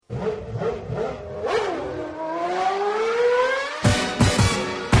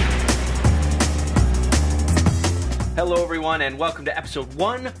Hello, everyone, and welcome to episode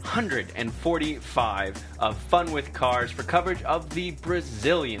 145 of Fun with Cars for coverage of the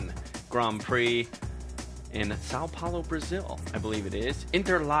Brazilian Grand Prix in Sao Paulo, Brazil, I believe it is.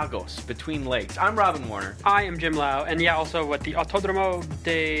 Interlagos, between lakes. I'm Robin Warner. I am Jim Lau, and also the Autódromo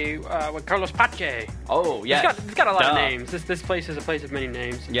de Carlos Pache. Oh, yes. It's got a lot of names. This place is a place of many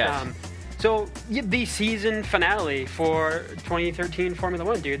names. Yes. So the season finale for 2013 Formula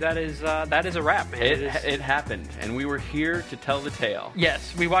One, dude, that is a wrap, man. It happened, and we were here to tell the tale.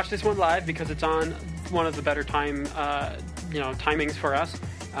 Yes, we watched this one live because it's on one of the better timings for us.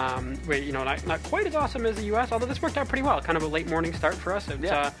 Not quite as awesome as the U.S., although this worked out pretty well. Kind of a late morning start for us. It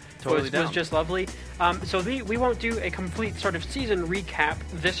was just lovely. So we won't do a complete sort of season recap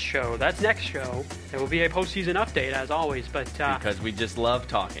this show. That's next show. There will be a postseason update, as always. But because we just love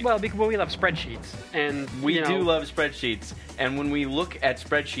talking. Well, because we love spreadsheets. And we do love spreadsheets. And when we look at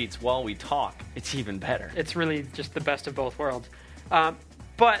spreadsheets while we talk, it's even better. It's really just the best of both worlds.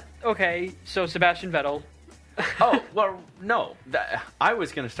 But, okay, so Sebastian Vettel... Oh, well, no. I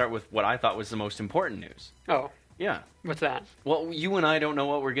was going to start with what I thought was the most important news. Oh. Yeah. What's that? Well, you and I don't know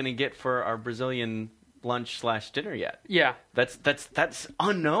what we're going to get for our Brazilian lunch/dinner yet. Yeah. That's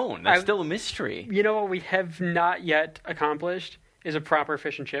unknown. That's still a mystery. You know what we have not yet accomplished is a proper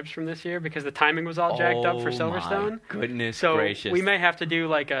fish and chips from this year because the timing was all jacked up for Silverstone. My goodness gracious. So we may have to do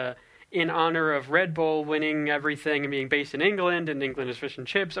like in honor of Red Bull winning everything and being based in England, and England is fish and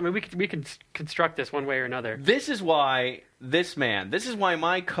chips. I mean, we could construct this one way or another. This is why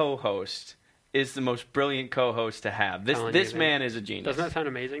my co-host is the most brilliant co-host to have. This man is a genius. Doesn't that sound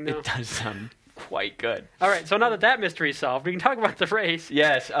amazing, though? It does sound quite good. All right, so now that mystery is solved, we can talk about the race.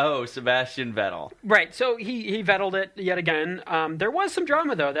 Yes, Sebastian Vettel. Right, so he Vetteled it yet again. There was some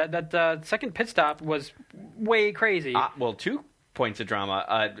drama, though. That second pit stop was way crazy. Well, 2 points of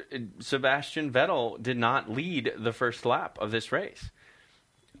drama. Sebastian Vettel did not lead the first lap of this race.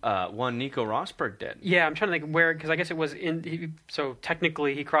 One Nico Rosberg did. Yeah, I'm trying to think where, because I guess it was so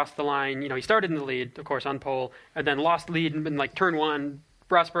technically he crossed the line. He started in the lead, of course, on pole, and then lost the lead in like turn one.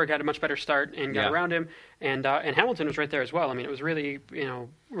 Rosberg had a much better start and got around him, and Hamilton was right there as well. I mean, it was really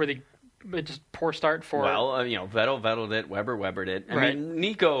just poor start for... Well, Vettel it, Weber did. I right. mean,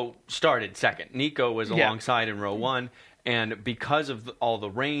 Nico started second. Nico was alongside in row one. And because of all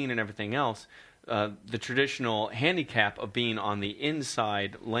the rain and everything else, the traditional handicap of being on the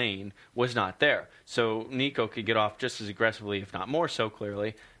inside lane was not there. So Nico could get off just as aggressively, if not more so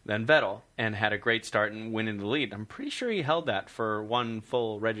clearly, than Vettel, and had a great start and win in the lead. I'm pretty sure he held that for one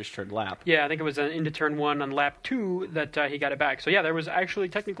full registered lap. Yeah, I think it was into turn one on lap 2 that he got it back. So yeah, there was actually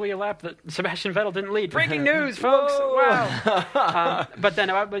technically a lap that Sebastian Vettel didn't lead. Breaking news, folks! Wow. But then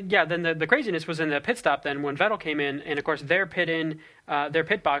the craziness was in the pit stop then when Vettel came in, and of course their pit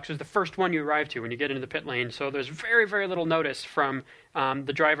box was the first one you arrive to when you get into the pit lane. So there's very, very little notice from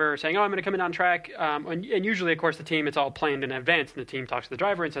the driver saying, "Oh, I'm going to come in on track." And usually, of course, the team, it's all planned in advance, and the team talks to the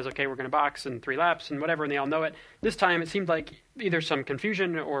driver and says, "Okay, we're going to box in 3 laps and whatever," and they all know it. This time, it seemed like either some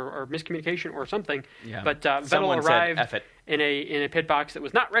confusion or miscommunication or something. Yeah. But Vettel arrived in a pit box that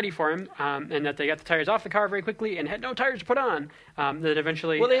was not ready for him, and that they got the tires off the car very quickly and had no tires to put on. That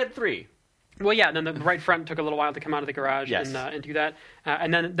eventually, well, they had 3. Well, yeah, and then the right front took a little while to come out of the garage and do that.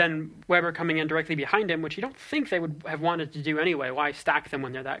 And then Weber coming in directly behind him, which you don't think they would have wanted to do anyway. Why stack them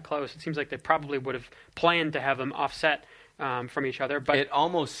when they're that close? It seems like they probably would have planned to have them offset from each other. But it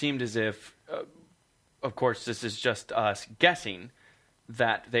almost seemed as if, of course, this is just us guessing,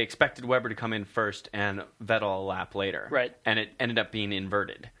 that they expected Weber to come in first and Vettel a lap later. Right. And it ended up being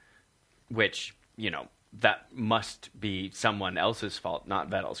inverted, which, that must be someone else's fault, not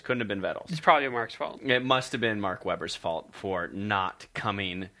Vettel's. Couldn't have been Vettel's. It's probably Mark's fault. It must have been Mark Webber's fault for not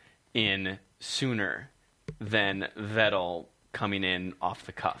coming in sooner than Vettel coming in off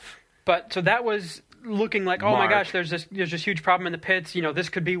the cuff. But so that was looking like, oh my gosh, there's this huge problem in the pits. This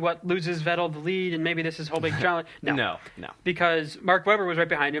could be what loses Vettel the lead, and maybe this is a whole big drama. No. Because Mark Webber was right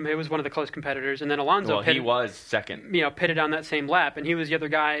behind him. He was one of the close competitors, and then Alonso he was second. Pitted on that same lap, and he was the other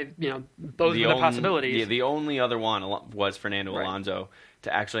guy. Those were the possibilities. The only other one was Fernando Alonso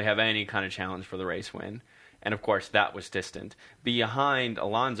to actually have any kind of challenge for the race win. And of course, that was distant. Behind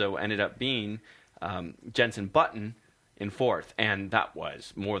Alonso ended up being Jenson Button in 4th, and that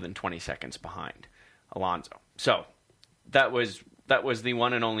was more than 20 seconds behind Alonso. So that was that was the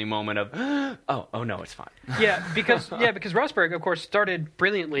one and only moment of, oh no, it's fine. Yeah, because Rosberg, of course, started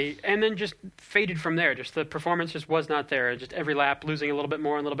brilliantly and then just faded from there. Just the performance just was not there. Just every lap losing a little bit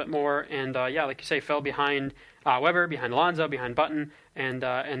more, and like you say, fell behind Webber, behind Alonso, behind Button, and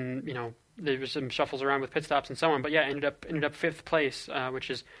there was some shuffles around with pit stops and so on. But yeah, ended up fifth place, which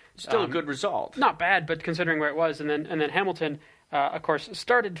is still a good result. Not bad, but considering where it was, and then Hamilton, of course,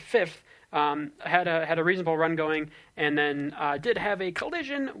 started fifth. Had a reasonable run going, and then did have a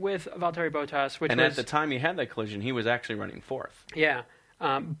collision with Valtteri Bottas, at the time he had that collision, he was actually running fourth. Yeah,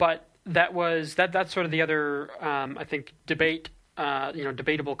 but that's sort of the other I think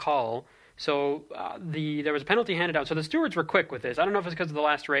debatable call. So there was a penalty handed out. So the stewards were quick with this. I don't know if it's because of the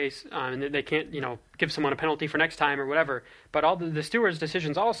last race, and they can't give someone a penalty for next time or whatever. But all the stewards'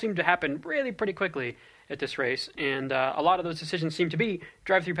 decisions all seem to happen really pretty quickly at this race, and a lot of those decisions seem to be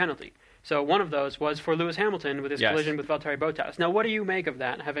drive-through penalty. So one of those was for Lewis Hamilton with his collision with Valtteri Bottas. Now, what do you make of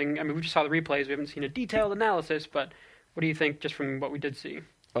that? We just saw the replays. We haven't seen a detailed analysis, but what do you think just from what we did see?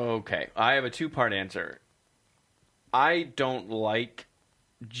 Okay, I have a two-part answer. I don't like,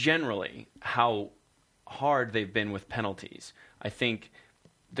 generally, how hard they've been with penalties. I think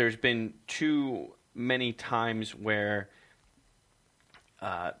there's been too many times where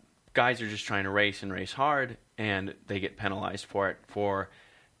guys are just trying to race and race hard, and they get penalized for it for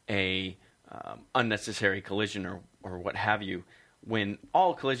a unnecessary collision or what have you, when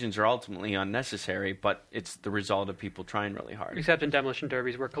all collisions are ultimately unnecessary, but it's the result of people trying really hard. Except in demolition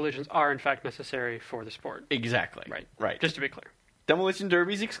derbies, where collisions are in fact necessary for the sport. Exactly. Right. Just to be clear. Demolition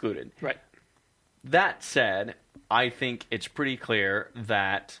derbies excluded. Right. That said, I think it's pretty clear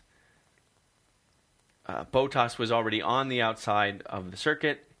that Bottas was already on the outside of the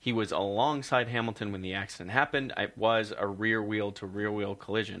circuit. He was alongside Hamilton when the accident happened. It was a rear-wheel to rear-wheel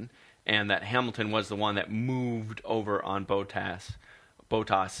collision, and that Hamilton was the one that moved over on Bottas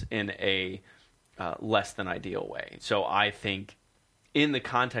in a less than ideal way. So I think, in the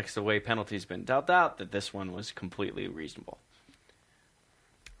context of the way penalties have been dealt out, that this one was completely reasonable.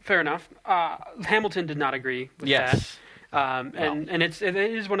 Fair enough. Hamilton did not agree with that. And it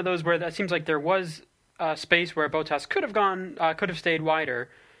is one of those where that seems like there was space where Bottas could have stayed wider.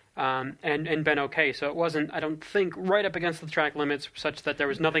 And been okay. So it wasn't, I don't think, right up against the track limits such that there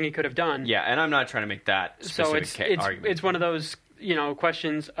was nothing he could have done. Yeah, and I'm not trying to make that specific argument. It's one of those,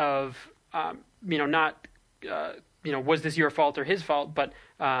 questions of, not, was this your fault or his fault? But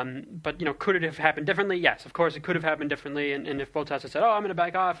could it have happened differently? Yes, of course it could have happened differently. And if Bottas had said, I'm going to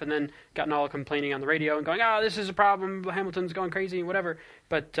back off, and then gotten all complaining on the radio and going, this is a problem, Hamilton's going crazy and whatever.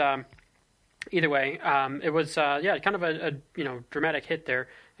 But either way, it was, kind of a dramatic hit there.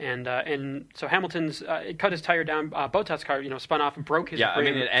 And so Hamilton's it cut his tire down. Bottas' car, spun off and broke his. Yeah,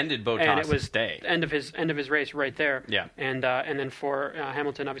 rim, it ended Bottas' and it was day. End of his race right there. Yeah, and then for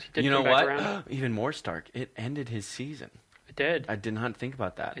Hamilton, obviously did come back around. Even more stark, it ended his season. It did. I did not think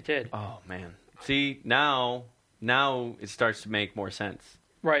about that. It did. Oh man, see now it starts to make more sense.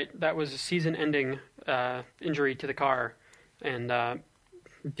 Right, that was a season-ending injury to the car, and.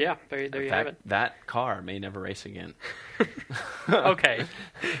 Yeah, there you have it. That car may never race again. Okay.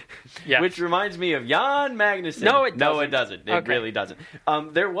 Yeah. Which reminds me of Jan Magnussen. No, it doesn't. It really doesn't.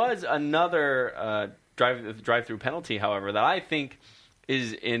 There was another drive-through penalty, however, that I think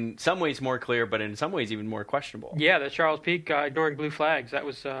is in some ways more clear, but in some ways even more questionable. Yeah, the Charles Pic ignoring blue flags. That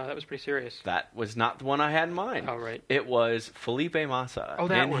was pretty serious. That was not the one I had in mind. Oh, right. It was Felipe Massa. Oh,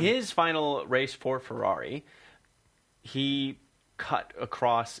 that one. In his final race for Ferrari, he cut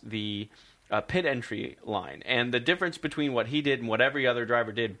across the pit entry line. And the difference between what he did and what every other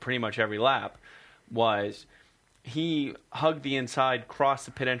driver did pretty much every lap was he hugged the inside, crossed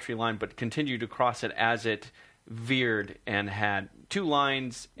the pit entry line, but continued to cross it as it veered and had two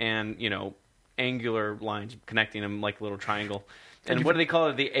lines and, angular lines connecting them like a little triangle. And what do they call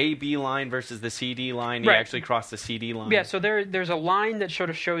it? The AB line versus the CD line. He actually crossed the CD line. Yeah, so there's a line that sort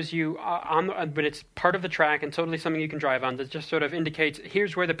of shows you but it's part of the track and totally something you can drive on that just sort of indicates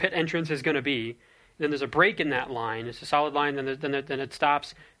here's where the pit entrance is going to be. Then there's a break in that line. It's a solid line. Then it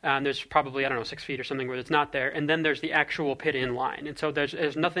stops. And there's probably 6 feet or something where it's not there. And then there's the actual pit in line. And so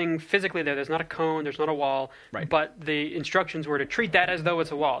there's nothing physically there. There's not a cone. There's not a wall. Right. But the instructions were to treat that as though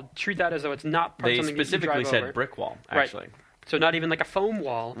it's a wall. Treat that as though it's not something you drive over. They specifically said brick wall, actually. Right. So not even like a foam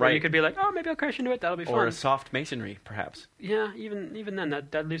wall, where you could be like, maybe I'll crash into it. That'll be fun. Or a soft masonry, perhaps. Yeah, even then,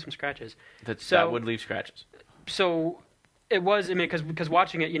 that'd leave some scratches. That would leave scratches. So It was, I mean, because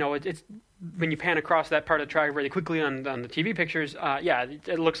watching it, it's when you pan across that part of the track really quickly on the TV pictures,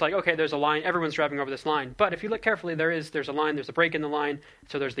 it looks like, okay, there's a line, everyone's driving over this line. But if you look carefully, there's a line, there's a break in the line,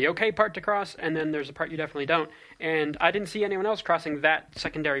 so there's the okay part to cross, and then there's a part you definitely don't. And I didn't see anyone else crossing that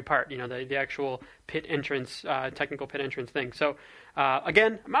secondary part, the actual pit entrance, technical pit entrance thing. So,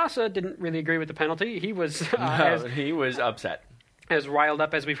 again, Massa didn't really agree with the penalty. He was... he was upset. As riled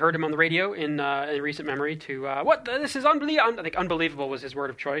up as we've heard him on the radio in recent memory to this is unbelievable. I think unbelievable was his word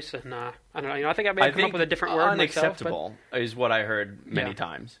of choice, and I don't know. I think I may have come up with a different word. Unacceptable myself, is what I heard many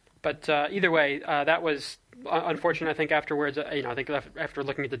times. But either way, that was unfortunate. I think afterwards, I think after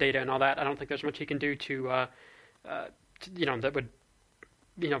looking at the data and all that, I don't think there's much he can do to that would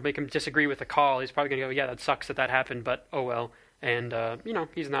make him disagree with the call. He's probably going to go, yeah, that sucks that happened, but oh well. And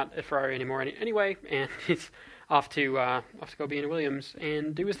he's not at Ferrari anymore anyway, and he's off to go be in Williams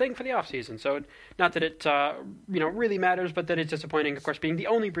and do his thing for the off season. So not that it really matters, but that it's disappointing. Of course, being the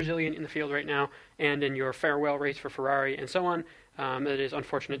only Brazilian in the field right now and in your farewell race for Ferrari and so on, it is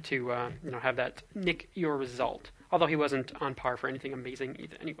unfortunate to have that nick your result. Although he wasn't on par for anything amazing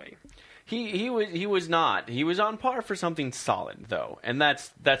either. Anyway, he was not. He was on par for something solid though, and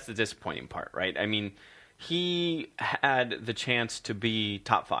that's the disappointing part, right? I mean, he had the chance to be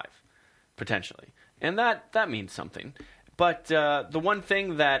top 5 potentially. And that means something. But the one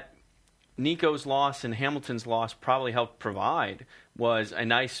thing that Nico's loss and Hamilton's loss probably helped provide was a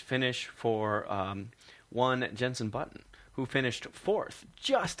nice finish for one Jenson Button, who finished 4th,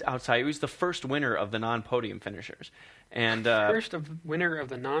 just outside. He was the first winner of the non-podium finishers. And winner of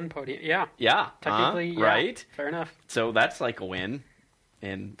the non-podium, yeah. Yeah. Technically, right? Fair enough. So that's like a win.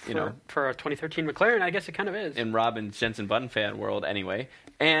 And for a 2013 McLaren, I guess it kind of is. In Robin's Jenson Button fan world anyway.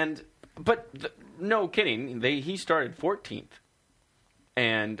 No kidding. He started 14th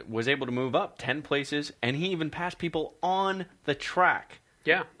and was able to move up 10 places, and he even passed people on the track.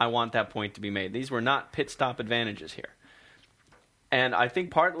 Yeah. I want that point to be made. These were not pit stop advantages here. And I think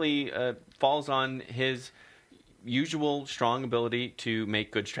partly falls on his usual strong ability to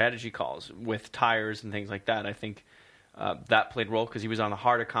make good strategy calls with tires and things like that. I think that played a role because he was on a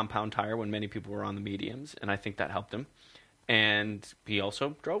harder compound tire when many people were on the mediums, and I think that helped him. And he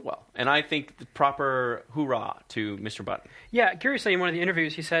also drove well. And I think the proper hoorah to Mr. Button. Yeah, curiously, in one of the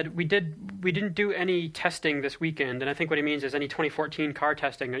interviews, he said, we didn't do any testing this weekend. And I think what he means is any 2014 car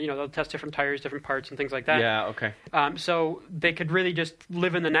testing. They'll test different tires, different parts, and things like that. Yeah, okay. So they could really just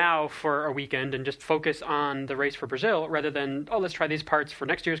live in the now for a weekend and just focus on the race for Brazil rather than, let's try these parts for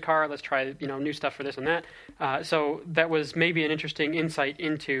next year's car. Let's try, new stuff for this and that. So that was maybe an interesting insight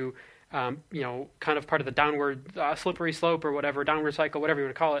into... kind of part of the downward slippery slope or whatever, downward cycle, whatever you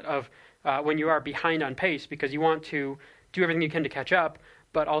want to call it, of when you are behind on pace, because you want to do everything you can to catch up,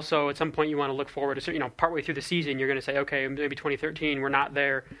 but also at some point you want to look forward to, partway through the season, you're going to say, okay, maybe 2013, we're not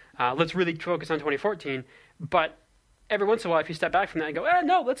there. Let's really focus on 2014. But every once in a while, if you step back from that and go,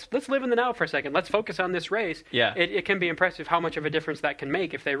 no, let's live in the now for a second. Let's focus on this race. Yeah. It can be impressive how much of a difference that can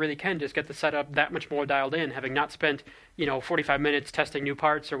make if they really can just get the setup that much more dialed in, having not spent, 45 minutes testing new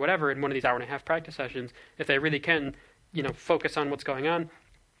parts or whatever in one of these hour-and-a-half practice sessions. If they really can, focus on what's going on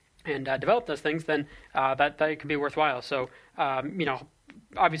and develop those things, then that could be worthwhile. So,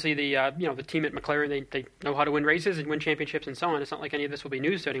 obviously the team at McLaren, they know how to win races and win championships and so on. It's not like any of this will be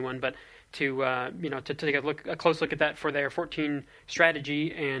news to anyone, but to take a close look at that for their 14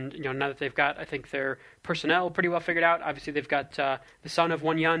 strategy, and now that they've got, I think, their personnel pretty well figured out. Obviously, they've got the son of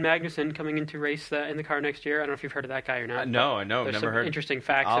one Jan Magnussen coming in to race in the car next year. I don't know if you've heard of that guy or not. No, never heard. Interesting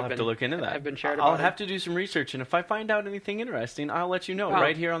facts. I'll have to look into that. Have been shared. I'll have to do some research, and if I find out anything interesting, I'll let you know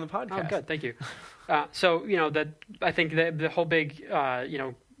right here on the podcast. Oh, good, thank you. So that I think the whole big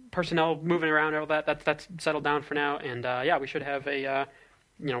personnel moving around, all that's settled down for now, and we should have a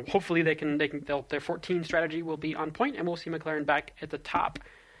hopefully their 14 strategy will be on point, and we'll see McLaren back at the top.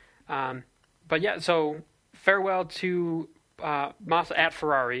 So farewell to Massa at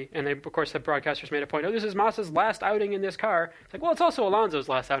Ferrari, and they, of course, the broadcasters made a point. This is Massa's last outing in this car. It's like, well, it's also Alonso's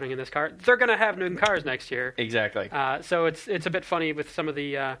last outing in this car. They're going to have new cars next year. Exactly. So it's a bit funny with some of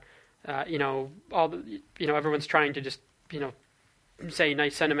the everyone's trying to just say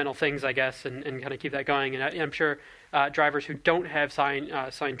nice sentimental things, I guess, and kind of keep that going. And I'm sure drivers who don't have signed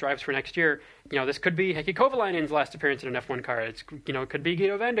drives for next year, this could be Heikki Kovalainen's last appearance in an F1 car. It could be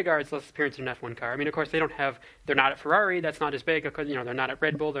Guido van der Garde's last appearance in an F1 car. I mean, of course, they're not at Ferrari. That's not as big. They're not at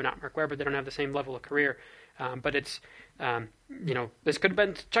Red Bull. They're not Mark Webber. They don't have the same level of career. But it's, this could have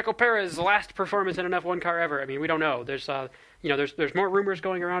been Checo Perez's last performance in an F1 car ever. I mean, we don't know. There's more rumors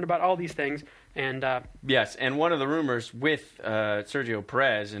going around about all these things. And yes, and one of the rumors with Sergio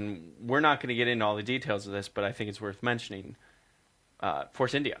Perez, and we're not going to get into all the details of this, but I think it's worth mentioning,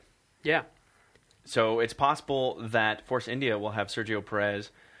 Force India. Yeah. So it's possible that Force India will have Sergio Perez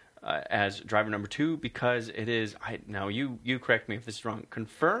as driver number 2 because it is. Now you correct me if this is wrong.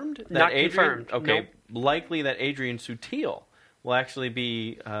 Confirmed that not Adrian. confirmed. Okay, nope. Likely that Adrian Sutil will actually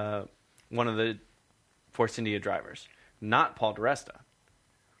be one of the Force India drivers, not Paul di Resta.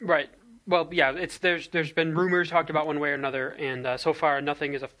 Right. Well, yeah. There's been rumors talked about one way or another, and so far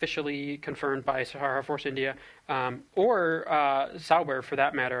nothing is officially confirmed by Sahara Force India or Sauber for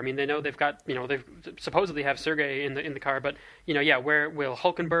that matter. I mean, they know they've got they supposedly have Sergey in the car, but where will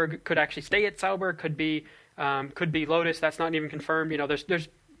Hulkenberg could actually stay at Sauber? Could be Lotus. That's not even confirmed. There's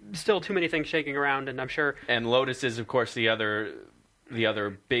still too many things shaking around, and I'm sure. And Lotus is of course the other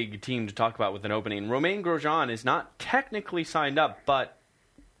big team to talk about with an opening. Romain Grosjean is not technically signed up, but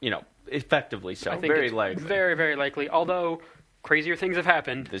effectively so. I think very it's likely. Very, very likely. Although crazier things have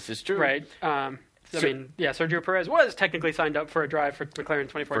happened. This is true. Right. Sergio Perez was technically signed up for a drive for McLaren in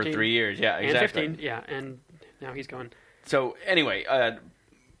 2014. For 3 years, yeah, exactly. And 15, yeah, and now he's going. So anyway,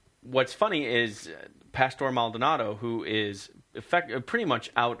 what's funny is Pastor Maldonado, who is pretty much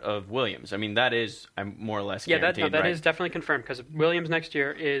out of Williams. I mean, that is more or less guaranteed, that right? is definitely confirmed because Williams next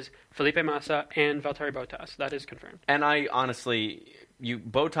year is Felipe Massa and Valtteri Bottas. That is confirmed. And I honestly,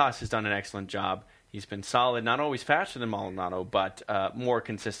 Bottas has done an excellent job. He's been solid, not always faster than Maldonado, but more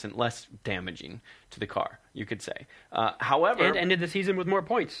consistent, less damaging to the car, you could say. However, and ended the season with more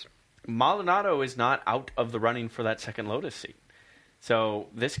points. Maldonado is not out of the running for that second Lotus seat. So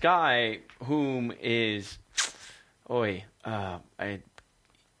this guy, whom is, crashy,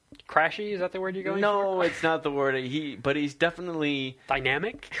 is that the word you're going for? No, it's not the word. But he's definitely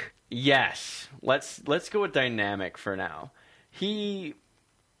dynamic. Yes, let's go with dynamic for now. He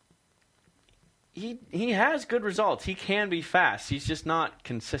has good results. He can be fast. He's just not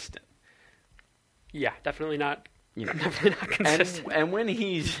consistent. Yeah, definitely not. Definitely not consistent. And when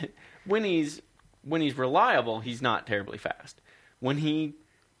he's reliable, he's not terribly fast. When he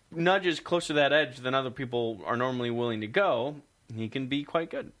nudges closer to that edge than other people are normally willing to go, he can be quite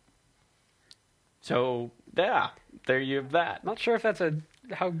good. So yeah, there you have that. Not sure if that's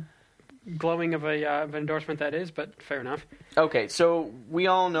how glowing of an endorsement that is, but fair enough. Okay, so we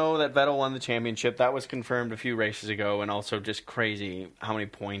all know that Vettel won the championship. That was confirmed a few races ago, and also just crazy how many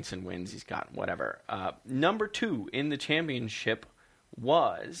points and wins he's got, whatever. Number 2 in the championship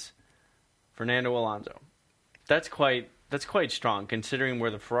was Fernando Alonso. That's quite strong, considering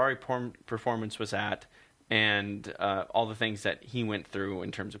where the Ferrari performance was at and all the things that he went through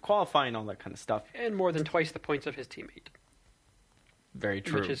in terms of qualifying, all that kind of stuff. And more than twice the points of his teammate. Very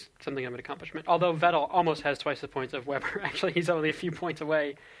true. Which is something of an accomplishment. Although Vettel almost has twice the points of Webber. Actually, he's only a few points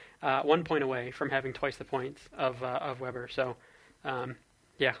away, 1 point away from having twice the points of Webber. So, I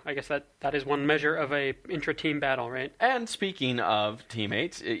guess that is one measure of a intra-team battle, right? And speaking of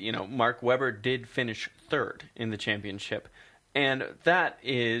teammates, Mark Webber did finish 3rd in the championship. And that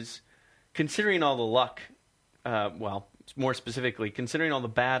is, considering all the luck, more specifically, considering all the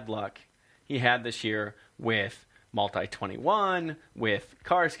bad luck he had this year with Multi-21, with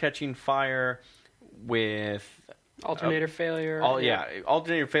cars catching fire, with alternator failure.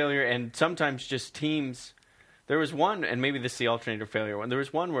 Alternator failure, and sometimes just teams. There was one, and maybe this is the alternator failure one. There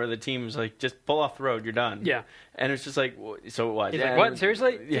was one where the team was like, "Just pull off the road, you're done." Yeah, and it's just like, so what? He's like, what?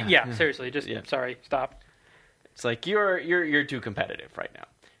 Seriously? Yeah, seriously. Just sorry, stop. It's like you're too competitive right now.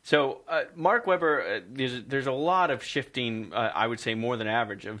 So Mark Webber, there's a lot of shifting. I would say more than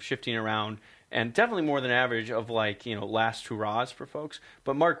average of shifting around. And definitely more than average of last hurrahs for folks.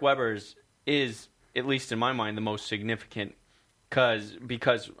 But Mark Webber's is, at least in my mind, the most significant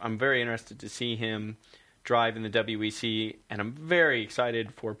because I'm very interested to see him drive in the WEC, and I'm very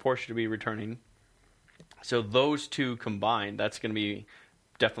excited for Porsche to be returning. So those two combined, that's going to be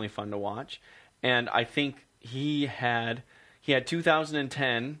definitely fun to watch. And I think he had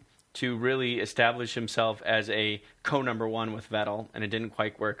 2010 to really establish himself as a co-number 1 with Vettel, and it didn't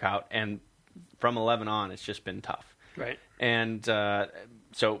quite work out. And from 11 on, it's just been tough. Right. And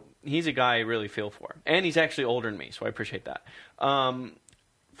so he's a guy I really feel for. And he's actually older than me, so I appreciate that. 4th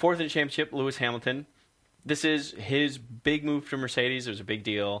in the championship, Lewis Hamilton. This is his big move to Mercedes. It was a big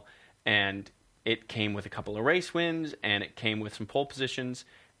deal. And it came with a couple of race wins, and it came with some pole positions,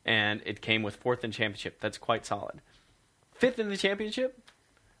 and it came with 4th in the championship. That's quite solid. 5th in the championship,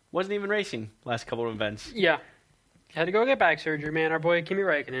 wasn't even racing last couple of events. Yeah. Had to go get back surgery, man. Our boy Kimi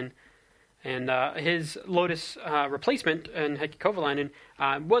Räikkönen. And his Lotus replacement, and Heikki Kovalainen,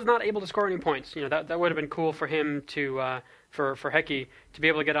 was not able to score any points. That would have been cool for him to for Heikki to be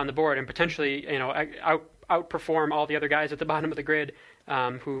able to get on the board and potentially outperform all the other guys at the bottom of the grid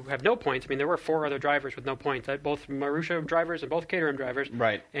who have no points. I mean, there were 4 other drivers with no points, both Marussia drivers and both Caterham drivers.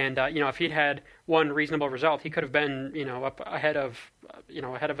 Right. And if he'd had one reasonable result, he could have been up ahead of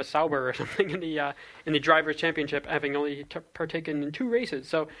a Sauber or something in the drivers' championship, having only partaken in 2 races.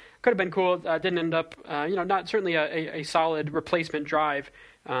 So could have been cool. Didn't end up not certainly a solid replacement drive.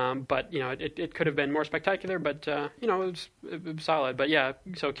 But it could have been more spectacular, but it was solid. But yeah,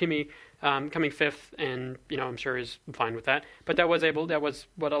 so Kimi coming 5th, and I'm sure is fine with that. But that was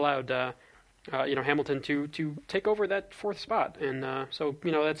what allowed Hamilton to take over that 4th spot, and so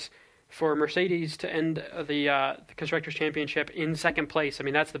that's for Mercedes to end the Constructors' Championship in 2nd place. I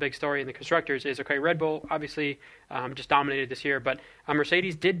mean, that's the big story in the Constructors is, okay, Red Bull obviously just dominated this year, but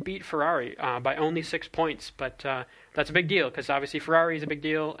Mercedes did beat Ferrari by only 6 points, but that's a big deal because obviously Ferrari is a big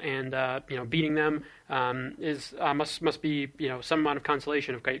deal, and beating them is must be some amount of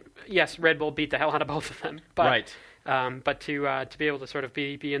consolation. Okay, yes, Red Bull beat the hell out of both of them, but right. But to be able to sort of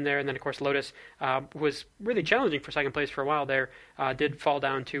be in there, and then of course Lotus was really challenging for 2nd place for a while there. Did fall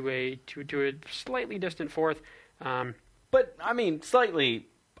down to a slightly distant 4th. But I mean, slightly.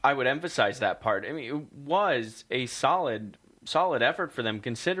 I would emphasize that part. I mean, it was a solid effort for them,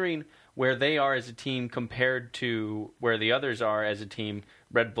 considering where they are as a team compared to where the others are as a team.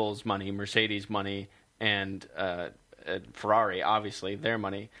 Red Bull's money, Mercedes' money, and Ferrari, obviously, their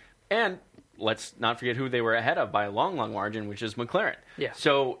money, and let's not forget who they were ahead of by a long, long margin, which is McLaren. Yeah.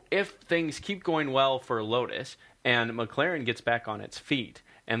 So if things keep going well for Lotus and McLaren gets back on its feet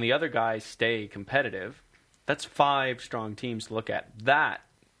and the other guys stay competitive, that's 5 strong teams to look at. That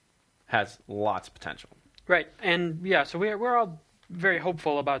has lots of potential. Right. And yeah, so we're all very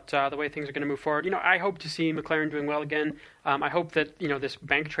hopeful about the way things are going to move forward. I hope to see McLaren doing well again. I hope that this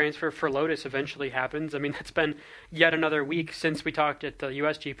bank transfer for Lotus eventually happens. I mean, that's been yet another week since we talked at the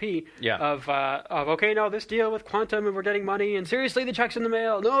USGP of okay, no, this deal with Quantum and we're getting money, and seriously, the check's in the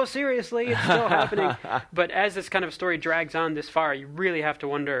mail. No, seriously, it's still happening. But as this kind of story drags on this far, you really have to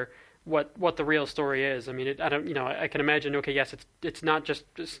wonder what the real story is. I mean, I can imagine. Okay, yes, it's not just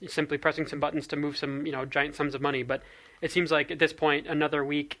simply pressing some buttons to move some giant sums of money, but it seems like at this point, another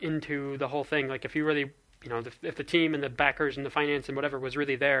week into the whole thing, like if you really, if the team and the backers and the finance and whatever was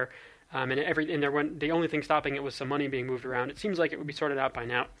really there, the only thing stopping it was some money being moved around, it seems like it would be sorted out by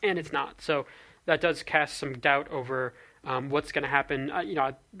now, and it's not. So that does cast some doubt over what's going to happen.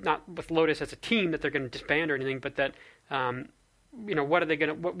 Not with Lotus as a team that they're going to disband or anything, but that. What are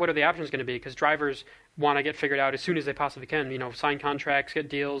the options going to be? Because drivers want to get figured out as soon as they possibly can. Sign contracts, get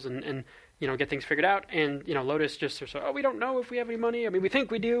deals, and get things figured out. And Lotus just we don't know if we have any money. I mean, we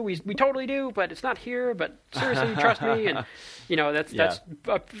think we do. We totally do, but it's not here. But seriously, trust me. And that's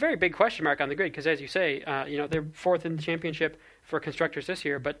a very big question mark on the grid. Because as you say, they're 4th in the championship for constructors this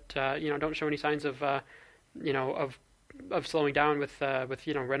year, but don't show any signs of slowing down with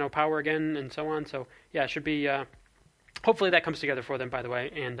Renault Power again and so on. So yeah, it should be. Hopefully that comes together for them, by the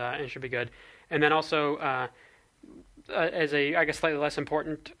way, and it should be good. And then also, as a, I guess, slightly less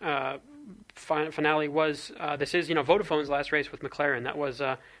important finale was, this is, Vodafone's last race with McLaren. That was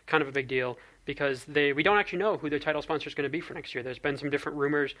kind of a big deal because we don't actually know who their title sponsor is going to be for next year. There's been some different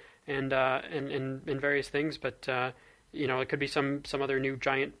rumors and various things, but, it could be some other new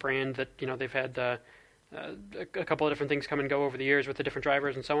giant brand that, they've had a couple of different things come and go over the years with the different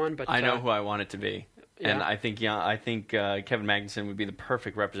drivers and so on. But I know who I want it to be. Yeah. And I think Kevin Magnussen would be the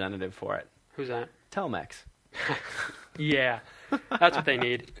perfect representative for it. Who's that? Telmex. Yeah, that's what they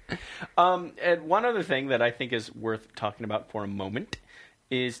need. And one other thing that I think is worth talking about for a moment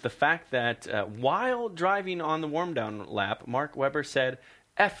is the fact that while driving on the warm-down lap, Mark Webber said,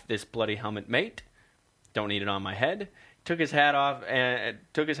 "F this bloody helmet, mate. Don't need it on my head." Took his hat off and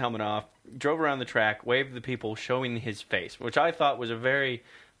took his helmet off, drove around the track, waved to the people, showing his face, which I thought was a very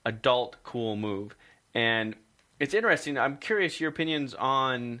adult, cool move. And it's interesting. I'm curious your opinions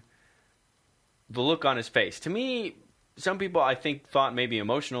on the look on his face. To me, some people I think thought maybe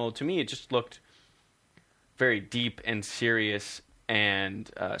emotional. To me, it just looked very deep and serious and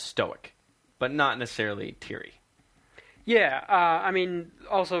stoic, but not necessarily teary. Yeah, I mean,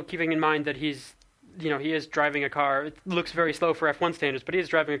 also keeping in mind that he is driving a car. It looks very slow for F1 standards, but he is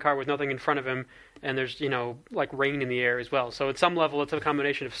driving a car with nothing in front of him, and there's, like rain in the air as well. So at some level, it's a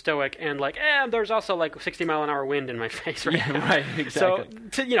combination of stoic and there's also 60-mile-an-hour wind in my face right now. Right, exactly.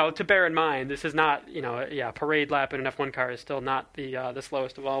 So, to bear in mind, this is not, parade lap in an F1 car is still not the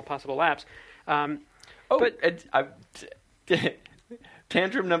slowest of all possible laps.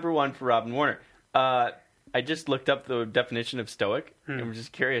 Tantrum number 1 for Robin Warner. I just looked up the definition of stoic, and I'm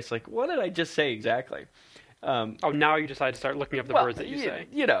just curious, like, what did I just say exactly? Now you decide to start looking up the words that you say.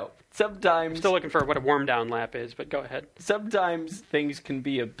 You know, sometimes... I'm still looking for what a warm-down lap is, but go ahead. Sometimes things can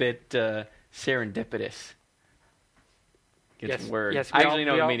be a bit serendipitous. Yes, word. Yes, I actually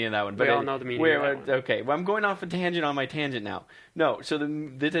know the meaning of that one. But we all know the meaning of that one. Okay, well, I'm going off a tangent on my tangent now. No, so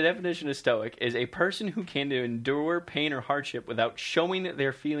the definition of stoic is a person who can endure pain or hardship without showing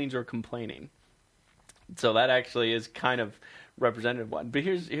their feelings or complaining. So that actually is kind of representative one. But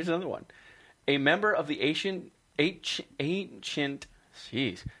here's another one. A member of the ancient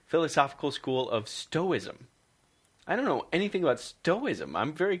philosophical school of Stoicism. I don't know anything about Stoicism.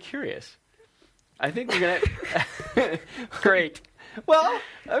 I'm very curious. I think we're going to... Great. Well,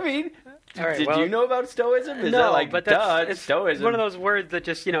 I mean, did you know about Stoicism? Is no, that like, but it's Stoicism? One of those words that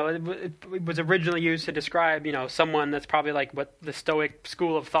just, it was originally used to describe, someone that's probably like what the Stoic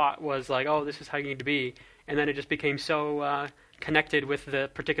school of thought was like, oh, this is how you need to be. And then it just became so connected with the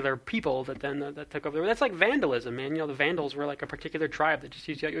particular people that then that took over. That's like vandalism, man. The Vandals were like a particular tribe that just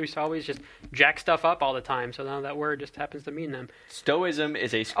used to always just jack stuff up all the time. So now that word just happens to mean them. Stoicism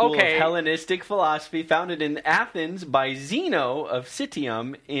is a school of Hellenistic philosophy founded in Athens by Zeno of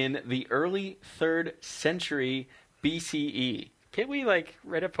Citium in the early 3rd century BCE. Can't we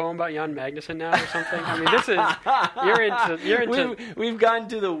write a poem about Jan Magnuson now or something? I mean, this is you're into. We've gotten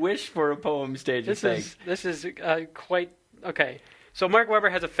to the wish for a poem stage. This is quite okay. So Mark Webber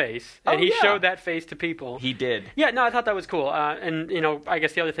has a face, and he showed that face to people. He did. Yeah, no, I thought that was cool. And I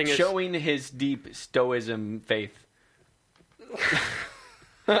guess the other thing is showing his deep Stoicism faith.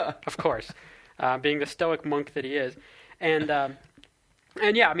 Of course, being the Stoic monk that he is,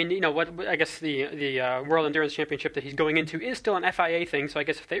 And yeah, I mean, what I guess the World Endurance Championship that he's going into is still an FIA thing. So I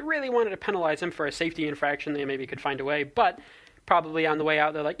guess if they really wanted to penalize him for a safety infraction, they maybe could find a way. But probably on the way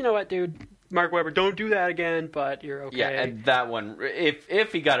out, they're like, you know what, dude, Mark Webber, don't do that again. But you're okay. Yeah, and that one,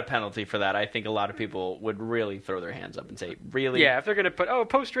 if he got a penalty for that, I think a lot of people would really throw their hands up and say, really? Yeah, if they're going to put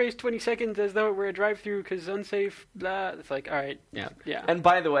post race 20 seconds as though it were a drive through because unsafe, blah. It's like, all right, yeah. And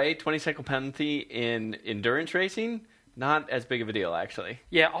by the way, 20-second penalty in endurance racing. Not as big of a deal, actually.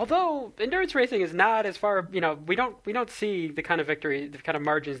 Yeah, although endurance racing is not as far. We don't see the kind of victory, the kind of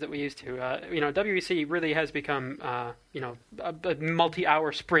margins that we used to. WEC really has become, a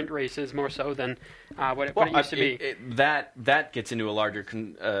multi-hour sprint races more so than what it used to be. That gets into a larger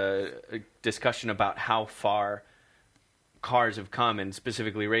discussion about how far cars have come, and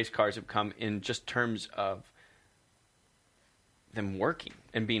specifically race cars have come in just terms of them working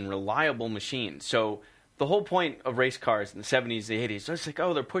and being reliable machines. So. The whole point of race cars in the 70s, the 80s, it's like,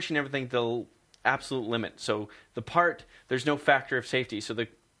 they're pushing everything to the absolute limit. So there's no factor of safety. So the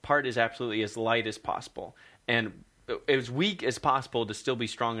part is absolutely as light as possible and as weak as possible to still be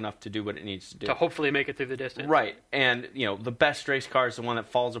strong enough to do what it needs to do. To hopefully make it through the distance. Right. And, the best race car is the one that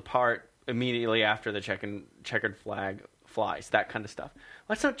falls apart immediately after the checkered flag flies, that kind of stuff. Well,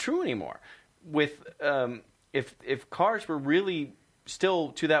 that's not true anymore. With if cars were really still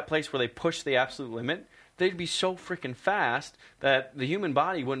to that place where they push the absolute limit, they'd be so freaking fast that the human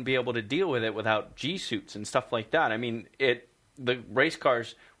body wouldn't be able to deal with it without G-suits and stuff like that. I mean, the race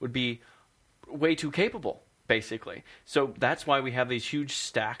cars would be way too capable, basically. So that's why we have these huge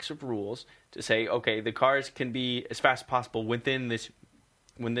stacks of rules to say, okay, the cars can be as fast as possible within this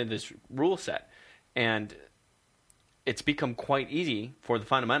rule set. And it's become quite easy for the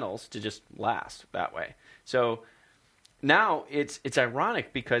fundamentals to just last that way. So now it's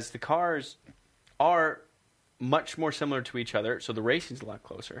ironic because the cars are much more similar to each other, so the racing's a lot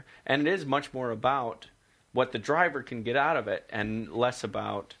closer, and it is much more about what the driver can get out of it and less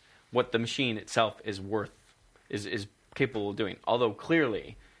about what the machine itself is capable of doing. Although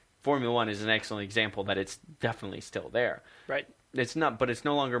clearly Formula One is an excellent example that it's definitely still there. Right. It's not, but it's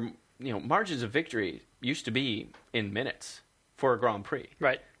no longer, margins of victory used to be in minutes for a Grand Prix.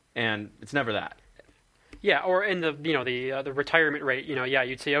 Right. And it's never that. Yeah, or in the the retirement rate,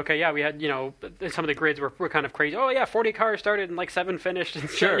 you'd say, okay, yeah, we had some of the grids were kind of crazy. Oh yeah, 40 cars started and 7 finished. And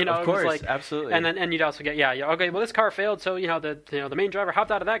sure, of course, absolutely. And you'd also get okay, well this car failed, so the main driver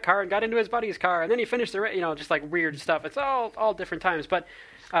hopped out of that car and got into his buddy's car, and then he finished the race. Just like weird stuff. It's all different times, but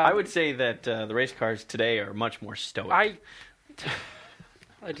I would say that the race cars today are much more stoic.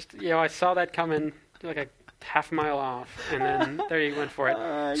 I just I saw that coming like a half a mile off, and then there you went for it.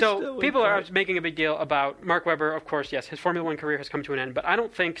 So people are making a big deal about Mark Webber. Of course, yes, his Formula One career has come to an end, but I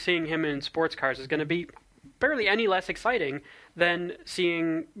don't think seeing him in sports cars is going to be barely any less exciting than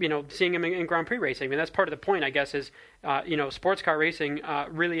seeing him in Grand Prix racing. I mean, that's part of the point, I guess, is sports car racing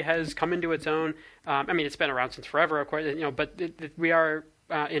really has come into its own. I mean, it's been around since forever, of course, but we are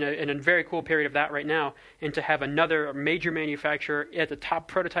in a very cool period of that right now, and to have another major manufacturer at the top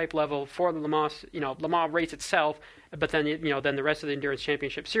prototype level for the Le Mans race itself, but then then the rest of the Endurance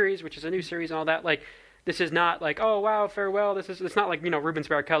Championship Series, which is a new series and all that, like. This is not like, oh, wow, farewell. It's not like, Rubens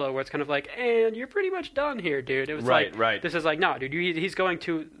Barrichello, where it's kind of like, and you're pretty much done here, dude. It was right. This is like, no, dude, he's going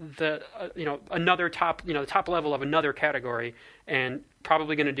to the, another top, the top level of another category, and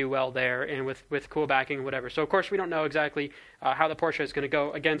probably going to do well there, and with cool backing and whatever. So, of course, we don't know exactly how the Porsche is going to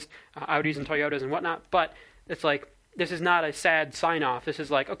go against Audis and Toyotas and whatnot, but it's like, this is not a sad sign-off. This is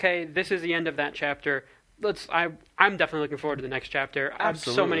like, okay, this is the end of that chapter. I'm definitely looking forward to the next chapter.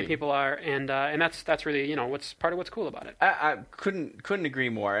 Absolutely. So many people are, and that's really what's part of what's cool about it. I couldn't agree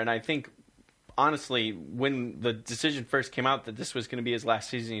more. And I think honestly, when the decision first came out that this was going to be his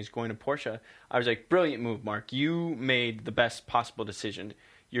last season, he's going to Porsche, I was like, brilliant move, Mark. You made the best possible decision.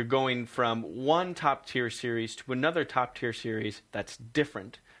 You're going from one top tier series to another top tier series that's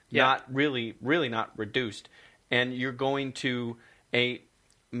different, not really not reduced, and you're going to a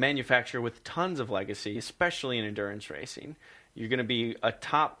manufacturer with tons of legacy, especially in endurance racing. You're going to be a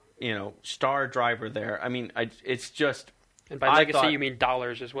top, star driver there. I mean, it's just. And by legacy, you mean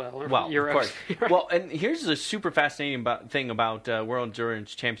dollars as well. Well, euros. Of course. Well, and here's the super fascinating thing about World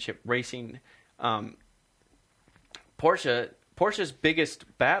Endurance Championship racing. Porsche's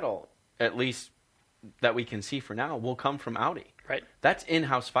biggest battle, at least that we can see for now, will come from Audi. Right. That's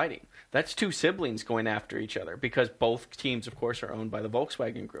in-house fighting. That's two siblings going after each other because both teams, of course, are owned by the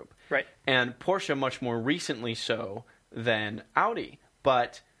Volkswagen Group. Right. And Porsche much more recently so than Audi.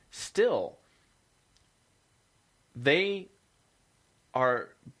 But still, they are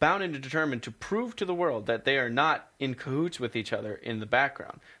bound and determined to prove to the world that they are not in cahoots with each other in the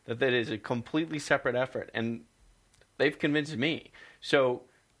background, that is a completely separate effort. And they've convinced me. So,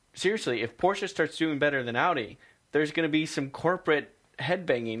 seriously, if Porsche starts doing better than Audi, there's going to be some corporate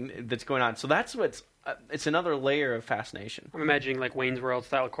headbanging that's going on. So that's what's it's another layer of fascination. I'm imagining like Wayne's World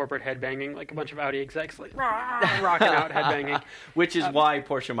style corporate headbanging, like a bunch of Audi execs like rocking out headbanging, which is why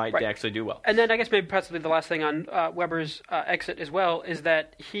Porsche might actually do well. And then I guess maybe possibly the last thing on Weber's exit as well is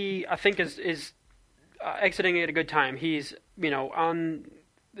that he, I think, is exiting at a good time. He's on.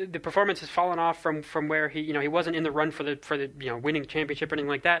 The performance has fallen off from where he wasn't in the run for the winning championship or anything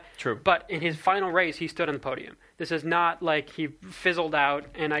like that. True. But in his final race, he stood on the podium. This is not like he fizzled out.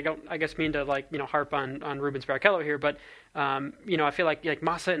 And I guess mean to harp on Rubens Barrichello here, but I feel like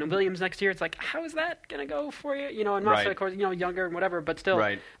Massa and Williams next year. It's like, how is that gonna go for you? And Massa, of course, younger and whatever, but still,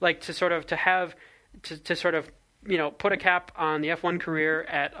 like to sort of put a cap on the F1 career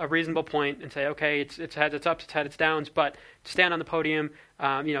at a reasonable point and say, okay, it's had its ups, it's had its downs, but to stand on the podium,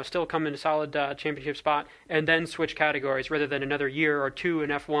 still come in a solid championship spot, and then switch categories rather than another year or two in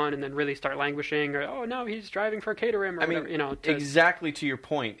F1 and then really start languishing, or, oh, no, he's driving for Caterham or whatever. Exactly to your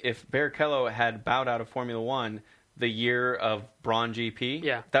point, if Barrichello had bowed out of Formula One the year of Braun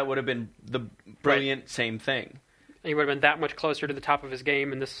GP, that would have been the brilliant same thing. He would have been that much closer to the top of his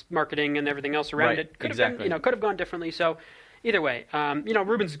game, and this marketing and everything else around it could have been, could have gone differently. So, either way,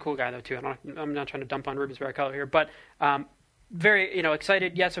 Rubens is a cool guy though too. I'm not trying to dump on Rubens Barrichello here, but very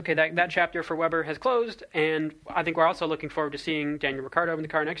excited. Yes, okay, that chapter for Weber has closed, and I think we're also looking forward to seeing Daniel Ricciardo in the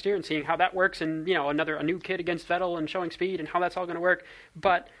car next year and seeing how that works, and a new kid against Vettel and showing speed and how that's all going to work.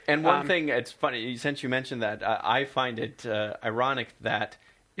 But one thing, it's funny since you mentioned that, I find it ironic that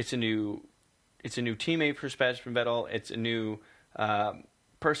it's a new teammate for Sebastian Vettel. It's a new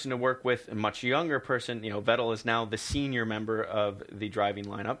person to work with, a much younger person. Vettel is now the senior member of the driving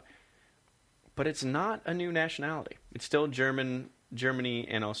lineup. But it's not a new nationality. It's still Germany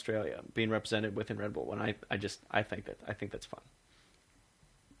and Australia being represented within Red Bull. And I think that's fun.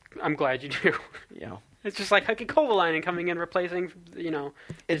 I'm glad you do. It's just like Heikki Kovalainen coming in, replacing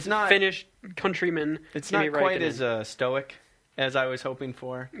it's not Finnish countryman. It's not quite as stoic as I was hoping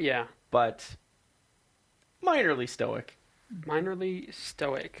for. Yeah, but minorly stoic.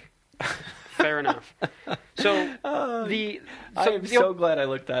 Fair enough. So I'm so glad I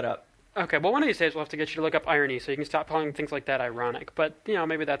looked that up. Okay, well, one of these days we'll have to get you to look up irony so you can stop calling things like that ironic. But,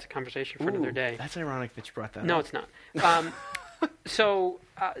 maybe that's a conversation for another day. That's ironic that you brought that up. No, it's not. So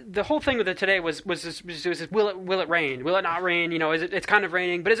the whole thing with it today was this, will it rain? Will it not rain? It's kind of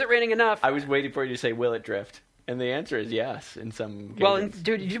raining, but is it raining enough? I was waiting for you to say, will it drift? And the answer is yes, in some cases. Well,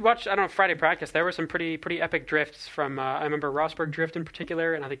 dude, you watch, Friday practice, there were some pretty epic drifts from, I remember Rosberg drift in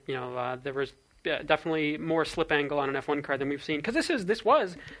particular, and I think, there was definitely more slip angle on an F1 car than we've seen. Because this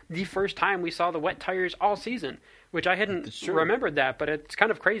was the first time we saw the wet tires all season, which I hadn't remembered that, but it's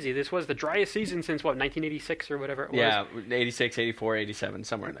kind of crazy. This was the driest season since, 1986 or whatever it was? Yeah, 86, 84, 87,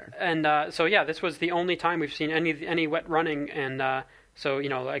 somewhere in there. And so, yeah, this was the only time we've seen any wet running, and so,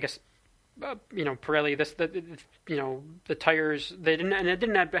 I guess... Pirelli, the tires, it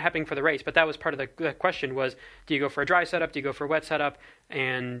didn't happen for the race, but that was part of the question was, do you go for a dry setup? Do you go for a wet setup?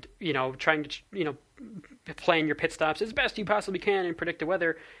 And, trying to, plan your pit stops as best you possibly can and predict the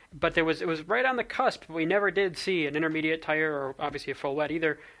weather. But it was right on the cusp. We never did see an intermediate tire or obviously a full wet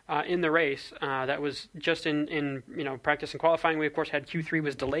either in the race. That was just in practice and qualifying. We of course had Q3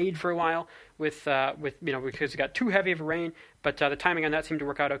 was delayed for a while with because it got too heavy of a rain. But the timing on that seemed to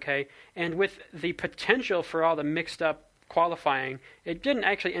work out okay. And with the potential for all the mixed up qualifying, it didn't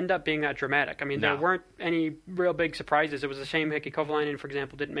actually end up being that dramatic. I mean, there weren't any real big surprises. It was a shame Heikki Kovalainen, for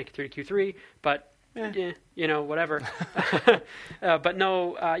example, didn't make it through to Q3, but whatever. But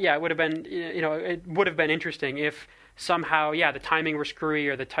no, it would have been, it would have been interesting if somehow, the timing were screwy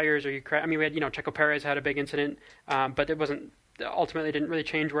or the tires we had, Checo Perez had a big incident, but it ultimately didn't really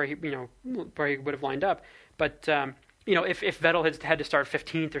change where he would have lined up. But, if Vettel had to start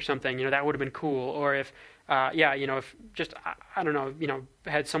 15th or something, that would have been cool. Or if, if just, I don't know,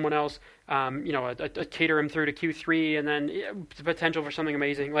 had someone else, cater him through to Q3 and then the potential for something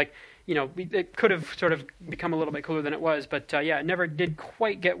amazing. Like, it could have sort of become a little bit cooler than it was. But, it never did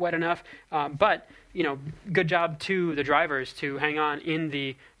quite get wet enough. But, good job to the drivers to hang on in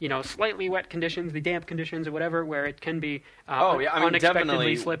the, slightly wet conditions, the damp conditions or whatever, where it can be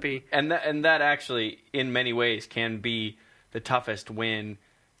unexpectedly slippy. And that actually, in many ways, can be the toughest when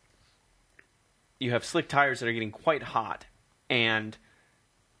you have slick tires that are getting quite hot and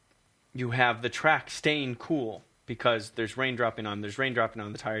you have the track staying cool because there's rain dropping on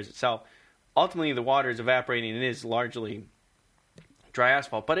the tires itself. Ultimately, the water is evaporating and it is largely dry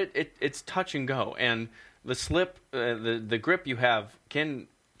asphalt, but it's touch and go, and the slip, the grip you have can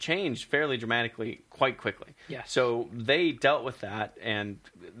change fairly dramatically quite quickly. Yes. So they dealt with that, and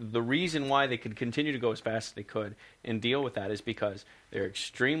the reason why they could continue to go as fast as they could and deal with that is because they're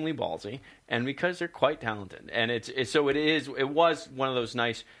extremely ballsy and because they're quite talented. And it was one of those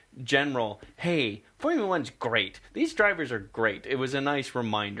nice general, hey, Formula One's great. These drivers are great. It was a nice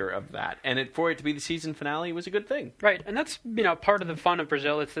reminder of that. And for it to be the season finale was a good thing. Right. And that's, part of the fun of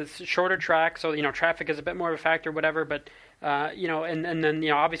Brazil. It's this shorter track, so, traffic is a bit more of a factor, whatever, but and then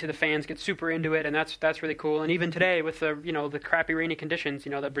obviously the fans get super into it, and that's really cool. And even today with the crappy rainy conditions,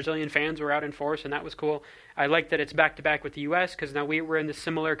 the Brazilian fans were out in force, and that was cool. I like that it's back to back with the U.S. because now we're in this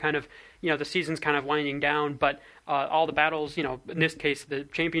similar kind of the season's kind of winding down, but all the battles, in this case the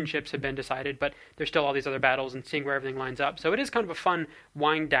championships have been decided, but there's still all these other battles and seeing where everything lines up. So it is kind of a fun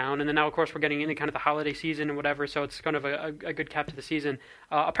wind down, and then now of course we're getting into kind of the holiday season and whatever. So it's kind of a good cap to the season.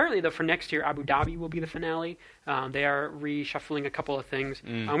 Apparently though for next year Abu Dhabi will be the finale. They are reshuffling a couple of things,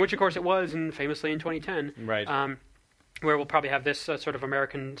 which of course it was famously in 2010. Right. Where we'll probably have this sort of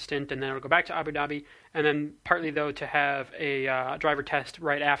American stint, and then it'll go back to Abu Dhabi, and then partly, though, to have a driver test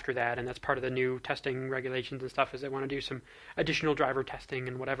right after that, and that's part of the new testing regulations and stuff, is they want to do some additional driver testing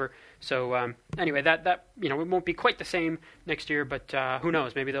and whatever. So anyway, that it won't be quite the same next year, but who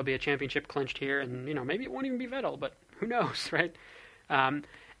knows? Maybe there'll be a championship clinched here, and maybe it won't even be Vettel, but who knows, right?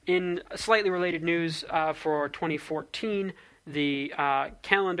 In slightly related news for 2014, the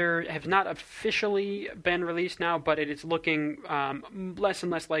calendar has not officially been released now, but it is looking less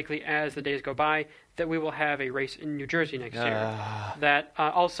and less likely as the days go by that we will have a race in New Jersey next year. That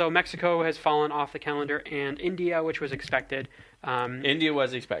also Mexico has fallen off the calendar, and India, which was expected. India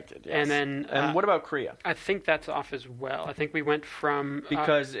was expected, yes. And what about Korea? I think that's off as well. I think we went from...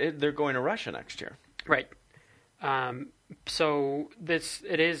 Because they're going to Russia next year. Right. So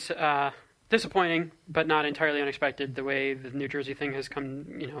it is... disappointing, but not entirely unexpected. The way the New Jersey thing has come,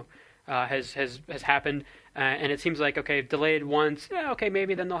 has happened, and it seems like delayed once,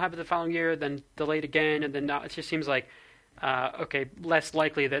 maybe then they'll have it the following year, then delayed again, and then now it just seems like less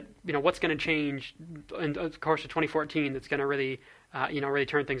likely that what's going to change in the course of 2014 that's going to really really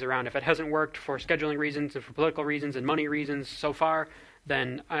turn things around. If it hasn't worked for scheduling reasons and for political reasons and money reasons so far,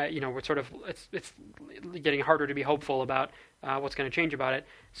 then we're sort of it's getting harder to be hopeful about what's going to change about it.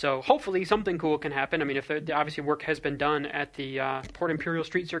 So hopefully something cool can happen. I mean, if obviously work has been done at the Port Imperial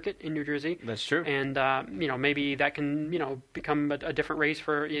Street Circuit in New Jersey. That's true. And maybe that can become a different race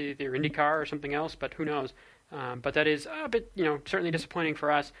for either IndyCar or something else. But who knows? But that is a bit certainly disappointing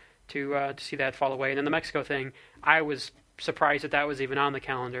for us to see that fall away. And then the Mexico thing, I was surprised that was even on the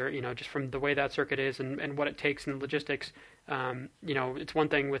calendar. Just from the way that circuit is and what it takes and the logistics. It's one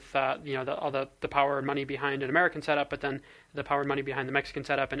thing with all the power and money behind an American setup, but then the power and money behind the Mexican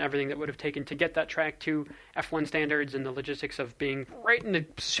setup and everything that would have taken to get that track to F1 standards and the logistics of being right in the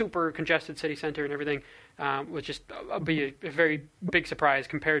super congested city center and everything was just be a very big surprise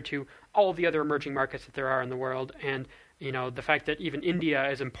compared to all the other emerging markets that there are in the world. And the fact that even India,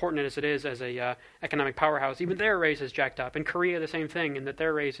 as important as it is as a economic powerhouse, even their race is jacked up. And Korea, the same thing, and that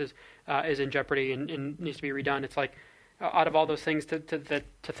their race is in jeopardy and needs to be redone. It's like, out of all those things, to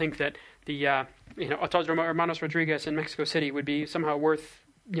think that the Autódromo Hermanos Rodriguez in Mexico City would be somehow worth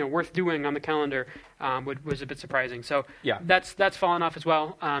doing on the calendar was a bit surprising. So yeah, that's fallen off as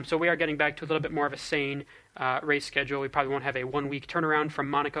well. So we are getting back to a little bit more of a sane race schedule. We probably won't have a 1-week turnaround from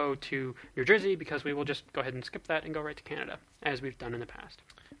Monaco to New Jersey because we will just go ahead and skip that and go right to Canada, as we've done in the past.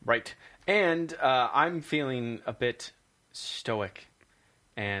 Right. And I'm feeling a bit stoic,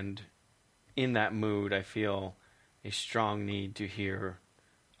 and in that mood, I feel a strong need to hear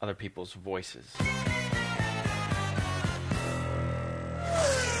other people's voices.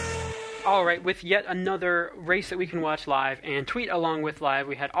 All right, with yet another race that we can watch live and tweet along with live,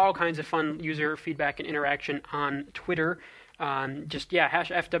 we had all kinds of fun user feedback and interaction on Twitter. Hash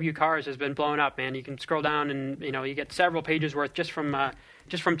FW Cars has been blowing up, man. You can scroll down and you get several pages worth just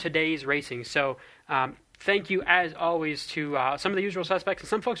from today's racing. So thank you, as always, to some of the usual suspects and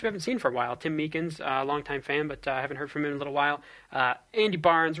some folks we haven't seen for a while. Tim Meekins, a longtime fan, but I haven't heard from him in a little while. Andy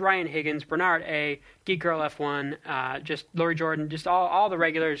Barnes, Ryan Higgins, Bernard A., Geek Girl F1, just Lori Jordan, just all the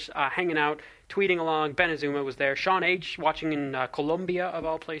regulars hanging out, tweeting along. Ben Azuma was there. Sean H., watching in Colombia, of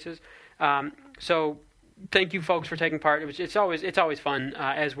all places. So thank you, folks, for taking part. It's always fun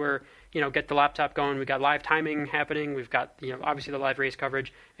as we're get the laptop going. We've got live timing happening. We've got obviously the live race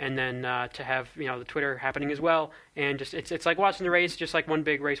coverage, and then to have the Twitter happening as well. And just it's like watching the race, just like one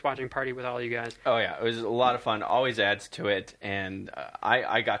big race watching party with all you guys. Oh yeah, it was a lot of fun. Always adds to it, and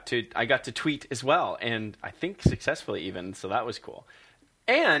I got to tweet as well, and I think successfully even. So that was cool.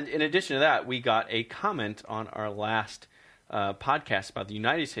 And in addition to that, we got a comment on our last podcast about the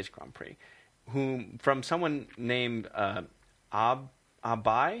United States Grand Prix, from someone named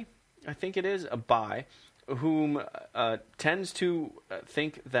Abai. I think it is Abai, whom tends to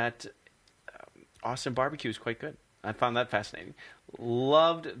think that Austin barbecue is quite good. I found that fascinating.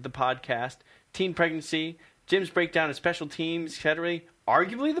 Loved the podcast. Teen pregnancy, Jim's breakdown of special teams, etc.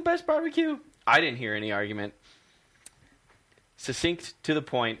 Arguably the best barbecue. I didn't hear any argument. Succinct to the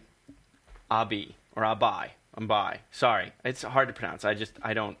point. Abi or Abai. Abai. Sorry, it's hard to pronounce. I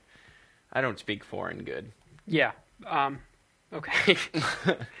don't speak foreign good. Yeah. Okay.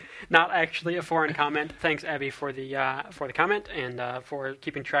 Not actually a foreign comment. Thanks, Abby, for the comment and for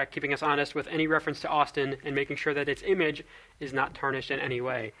keeping us honest with any reference to Austin and making sure that its image is not tarnished in any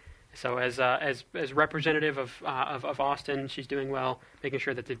way. So as representative of Austin, she's doing well, making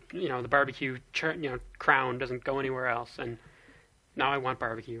sure that the barbecue crown doesn't go anywhere else. And now I want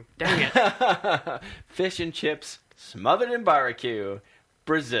barbecue. Dang it! Fish and chips smothered in barbecue,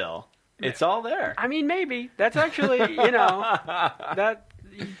 Brazil. It's all there. I mean, maybe. That's actually,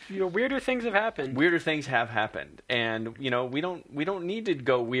 weirder things have happened. Weirder things have happened, and we don't need to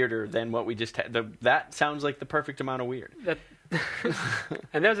go weirder than what we just had. That sounds like the perfect amount of weird.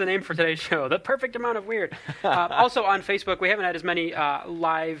 And there's a name for today's show: the perfect amount of weird. Also on Facebook, we haven't had as many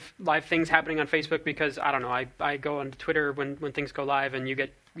live things happening on Facebook because I don't know. I go on Twitter when things go live, and you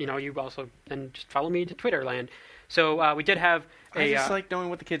get you also then just follow me to Twitterland. So we did have I just like knowing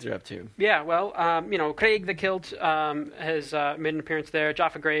what the kids are up to. Yeah, well, Craig the Kilt has made an appearance there.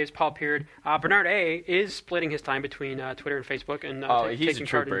 Jaffa Graves, Paul Peard. Bernard A. is splitting his time between Twitter and Facebook. And he's a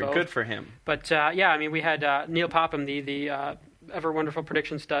trooper. Good for him. But, we had Neil Popham, the ever wonderful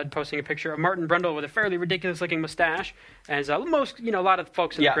prediction stud, posting a picture of Martin Brundle with a fairly ridiculous-looking mustache. As a lot of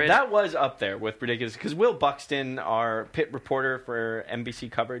folks in the grid. Yeah, that was up there with ridiculous. Because Will Buxton, our pit reporter for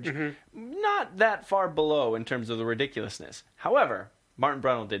NBC coverage, not that far below in terms of the ridiculousness. However, Martin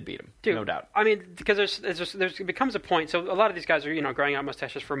Brundle did beat him, no doubt. I mean, because it becomes a point. So a lot of these guys are, growing out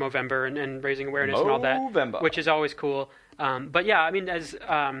mustaches for Movember and raising awareness and all that, which is always cool. But yeah, I mean, as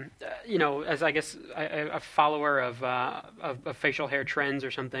as I guess a follower of facial hair trends or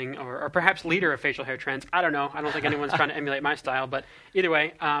something, or perhaps leader of facial hair trends. I don't know. I don't think anyone's trying to emulate my style, but either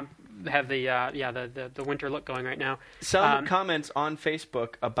way, have the winter look going right now. Some comments on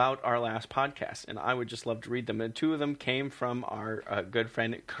Facebook about our last podcast, and I would just love to read them. And two of them came from our good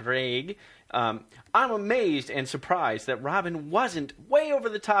friend Craig. I'm amazed and surprised that Robin wasn't way over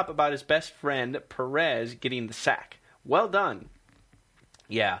the top about his best friend Perez getting the sack. Well done.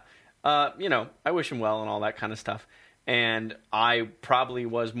 Yeah. I wish him well and all that kind of stuff. and I probably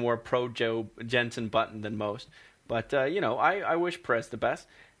was more pro Joe Jensen Button than most. But I wish Perez the best,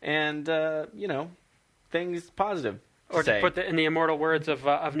 and things positive. Or to put in the immortal words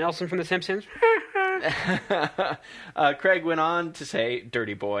of Nelson from The Simpsons. Craig went on to say,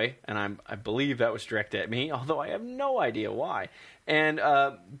 "Dirty boy," and I believe that was directed at me, although I have no idea why. And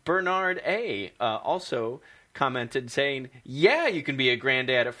Bernard A. Also commented saying, "Yeah, you can be a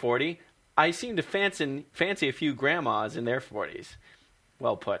granddad at 40. I seem to fancy a few grandmas in their 40s."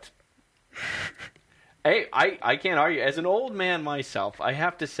 Well put. Hey, I can't argue. As an old man myself, I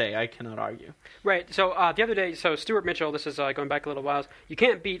have to say I cannot argue. Right. So the other day, Stuart Mitchell, this is going back a little while, you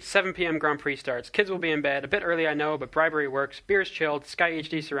can't beat 7 p.m. Grand Prix starts. Kids will be in bed. A bit early, I know, but bribery works. Beer's chilled. Sky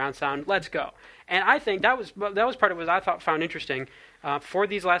HD surround sound. Let's go. And I think that was part of what I found interesting for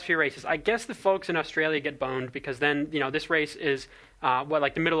these last few races. I guess the folks in Australia get boned because then, this race is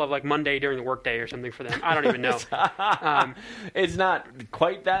like the middle of like Monday during the workday or something for them. I don't even know. It's not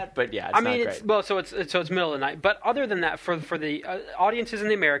quite that, but yeah, it's not great. So it's middle of the night. But other than that, for the audiences in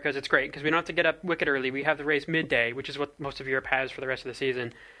the Americas, it's great because we don't have to get up wicked early. We have the race midday, which is what most of Europe has for the rest of the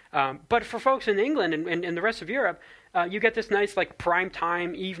season. But for folks in England and the rest of Europe, you get this nice like prime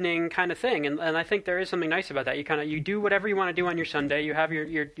time evening kind of thing, and I think there is something nice about that. You do whatever you want to do on your Sunday. You have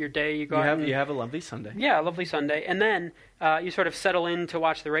your day. You have a lovely Sunday. Yeah, a lovely Sunday, and then you sort of settle in to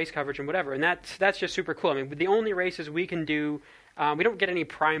watch the race coverage and whatever, and that's just super cool. I mean, the only races we can do. We don't get any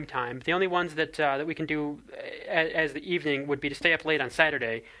prime time. The only ones that we can do as the evening would be to stay up late on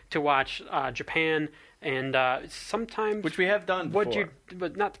Saturday to watch Japan and sometimes... Which we have done before.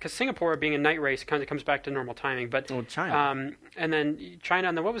 But not because Singapore being a night race kind of comes back to normal timing. But China. And then China,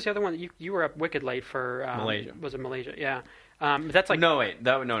 and then what was the other one? You were up wicked late for... Malaysia. Was it Malaysia? Yeah. That's like... No, wait.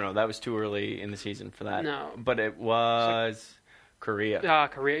 That was too early in the season for that. No. But it was... Korea.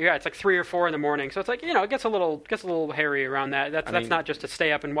 Korea. Yeah, it's like 3 or 4 in the morning, so it's like it gets a little hairy around that. That's not just to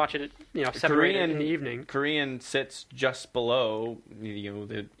stay up and watch it at 7 or 8 in the evening. Korean sits just below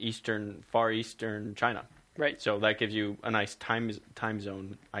the far eastern China. Right. So that gives you a nice time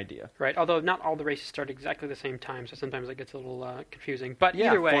zone idea. Right. Although not all the races start exactly the same time, so sometimes it gets a little confusing. But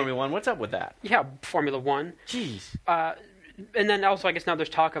yeah, either way, Formula One. What's up with that? Yeah, Formula One. Jeez. And then also, I guess now there's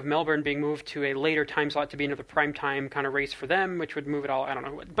talk of Melbourne being moved to a later time slot to be another prime time kind of race for them, which would move it all. I don't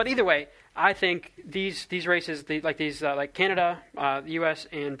know. But either way, I think these races, like Canada, the U.S.,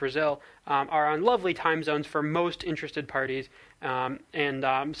 and Brazil, are on lovely time zones for most interested parties. And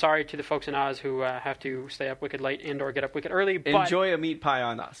I'm sorry to the folks in Oz who have to stay up wicked late and or get up wicked early. But enjoy a meat pie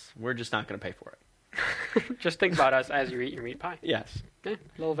on us. We're just not going to pay for it. Just think about us as you eat your meat pie. Yes. A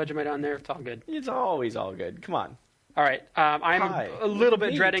little Vegemite on there. It's all good. It's always all good. Come on. All right. I'm a little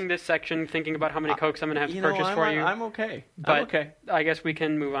bit dreading this section, thinking about how many Cokes I'm going to have to purchase for you. I'm okay. But I'm okay. I guess we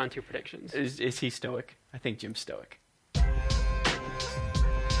can move on to predictions. Is he stoic? I think Jim's stoic.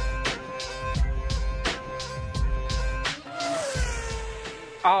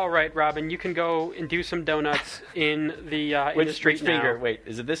 All right, Robin, you can go and do some donuts in the street which finger? now. Wait,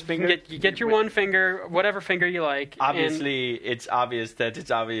 is it this finger? You get your one finger, whatever finger you like. Obviously, it's obvious that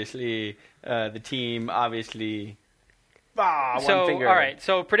it's obviously the team. Obviously. One finger. All right.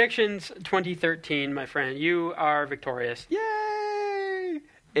 So predictions 2013, my friend. You are victorious. Yay!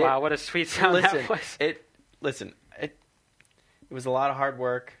 Wow, what a sweet sound that was. It was a lot of hard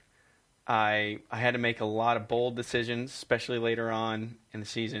work. I had to make a lot of bold decisions, especially later on in the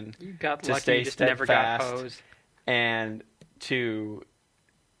season. You got to lucky. stay You just steadfast never got posed. And to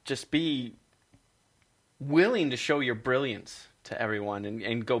just be willing to show your brilliance to everyone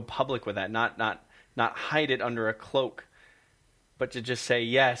and go public with that, not hide it under a cloak. But to just say,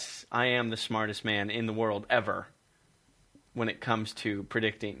 yes, I am the smartest man in the world ever when it comes to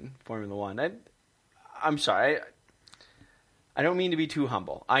predicting Formula One. I'm sorry. I don't mean to be too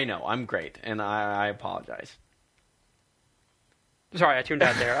humble. I know. I'm great, and I apologize. Sorry, I tuned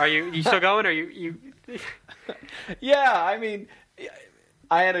out there. Are you still going? Are you? Yeah, I mean,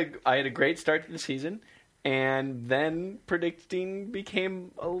 I had a great start to the season, and then predicting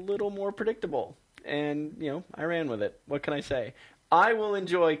became a little more predictable. And, I ran with it. What can I say? I will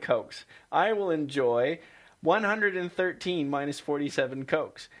enjoy Cokes. I will enjoy 113 minus 47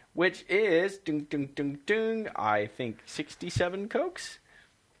 Cokes, which is, I think 67 Cokes?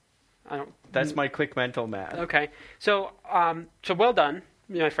 That's my quick mental math. Okay. So well done,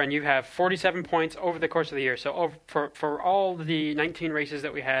 my friend. You have 47 points over the course of the year. So for all the 19 races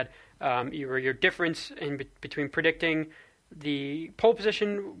that we had, your difference between predicting the pole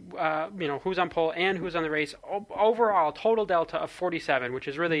position, who's on pole and who's on the race, overall total delta of 47, which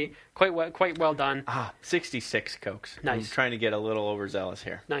is really quite well done. 66 Cokes. Nice. I'm trying to get a little overzealous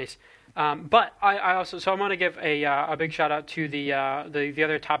here. Nice. But I also, so I want to give a big shout out to the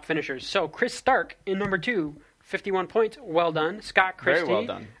other top finishers. So Chris Stark in number 2, 51 points. Well done. Scott Christie. Very well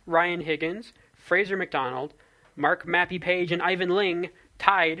done. Ryan Higgins, Fraser McDonald, Mark Mappy Page, and Ivan Ling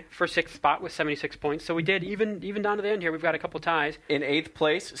tied for 6th spot with 76 points. So we did, even down to the end here, we've got a couple ties. In 8th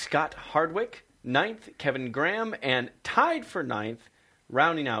place, Scott Hardwick. 9th, Kevin Graham. And tied for 9th,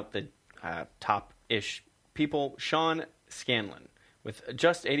 rounding out the top-ish people, Sean Scanlon with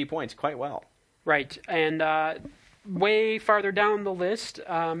just 80 points. Quite well. Right. And way farther down the list,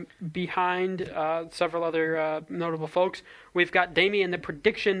 behind several other notable folks, we've got Damien the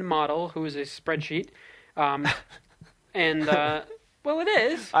Prediction Model, who is a spreadsheet. Well, it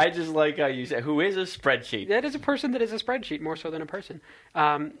is. I just like how you say, who is a spreadsheet? That is a person that is a spreadsheet, more so than a person.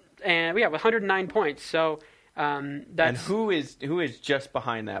 And we have 109 points. So that's. And who is just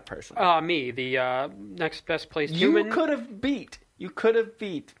behind that person? Me, the next best placed human. You could have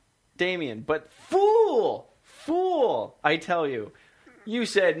beat Damien, but fool, I tell you. You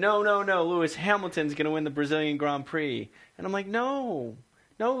said, no, Lewis Hamilton's going to win the Brazilian Grand Prix. And I'm like, no,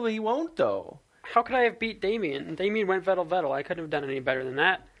 he won't, though. How could I have beat Damien? Damien went Vettel. I couldn't have done any better than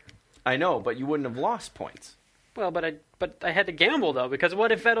that. I know, but you wouldn't have lost points. Well, but I had to gamble, though, because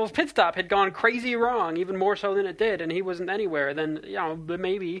what if Vettel's pit stop had gone crazy wrong, even more so than it did, and he wasn't anywhere? Then,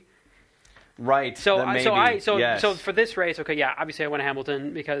 maybe. Right. So yes. So for this race, okay, yeah, obviously I went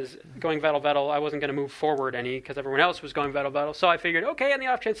Hamilton because going Vettel, I wasn't going to move forward any because everyone else was going Vettel. So I figured, okay, on the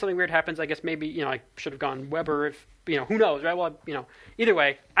off chance something weird happens, I guess maybe I should have gone Weber if who knows, right? Well, either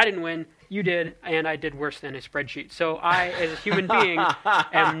way, I didn't win, you did, and I did worse than a spreadsheet. So I, as a human being,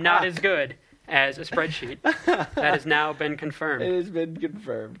 am not as good as a spreadsheet. That has now been confirmed. It has been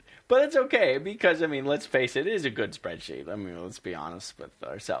confirmed. But it's okay because, let's face it, it is a good spreadsheet. Let's be honest with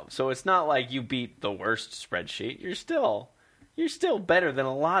ourselves. So it's not like you beat the worst spreadsheet. You're still better than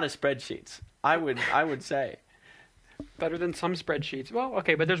a lot of spreadsheets. I would say. Better than some spreadsheets. Well,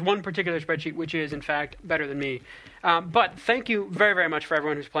 okay, but there's one particular spreadsheet which is, in fact, better than me. But thank you very, very much for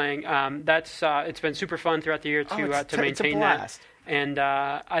everyone who's playing. It's been super fun throughout the year to maintain that. And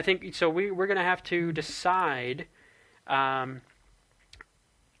I think so. We're going to have to decide.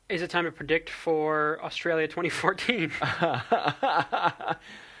 Is it time to predict for Australia 2014?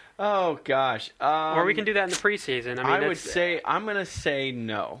 Oh gosh. Or we can do that in the preseason. I would say I'm going to say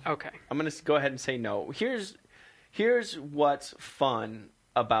no. Okay. I'm going to go ahead and say no. Here's what's fun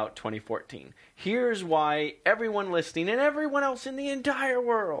about 2014. Here's why everyone listening and everyone else in the entire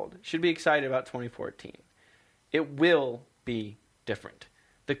world should be excited about 2014. It will be different.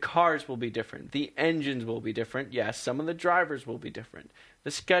 The cars will be different. The engines will be different. Yes, some of the drivers will be different.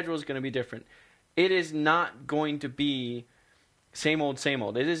 The schedule is going to be different. It is not going to be same old, same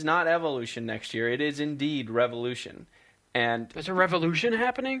old. It is not evolution next year. It is indeed revolution. And there's a revolution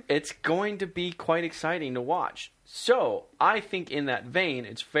happening? It's going to be quite exciting to watch. So, I think in that vein,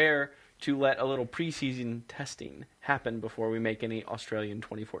 it's fair to let a little preseason testing happen before we make any Australian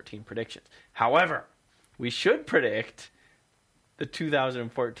 2014 predictions. However, we should predict the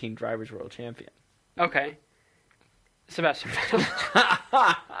 2014 Drivers' World Champion. Okay. Sebastian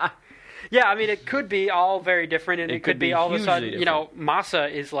Vettel. Yeah, it could be all very different, and it could be all of a sudden, different. Massa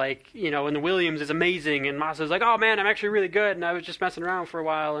is like, and the Williams is amazing, and Massa's like, oh man, I'm actually really good, and I was just messing around for a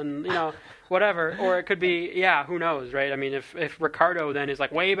while, and, whatever. Or it could be, who knows, right? If Ricardo then is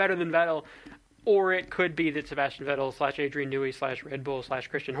like way better than Vettel, or it could be that Sebastian Vettel / Adrian Newey / Red Bull /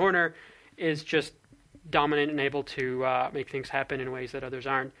 Christian Horner is just dominant and able to make things happen in ways that others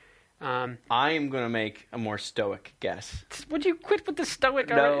aren't. I am going to make a more stoic guess. Would you quit with the stoic?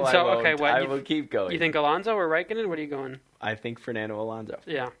 No, so, I won't. Okay, what? I will keep going. You think Alonso or Raikkonen? What are you going? I think Fernando Alonso.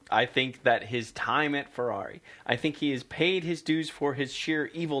 Yeah. I think that his time at Ferrari, I think he has paid his dues for his sheer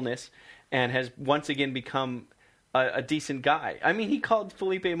evilness and has once again become a decent guy. He called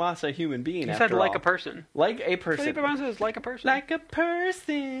Felipe Massa a human being. He said like a person. Like a person. Felipe Massa is like a person. Like a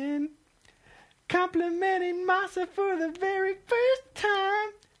person. Complimenting Massa for the very first time.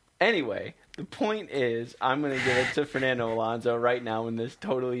 Anyway, the point is, I'm going to give it to Fernando Alonso right now in this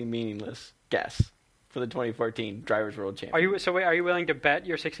totally meaningless guess for the 2014 Drivers' World Championship. Are you willing to bet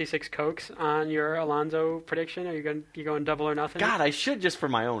your 66 Cokes on your Alonso prediction? Are you going double or nothing? God, I should just for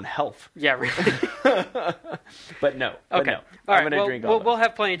my own health. Yeah, really. But no. Okay. No. I'm going to drink all we'll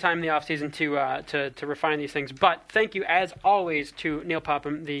have plenty of time in the off season to refine these things. But thank you as always to Neil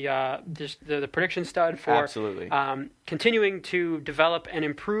Popham, the prediction stud, for absolutely continuing to develop and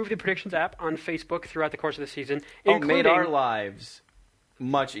improve the predictions app on Facebook throughout the course of the season. Made our lives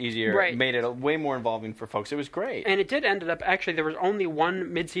much easier. Right. Made it way more involving for folks. It was great. And it did ended up, actually, there was only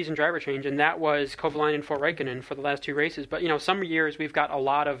one mid-season driver change, and that was Kovalainen for Raikkonen for the last 2 races. But, some years we've got a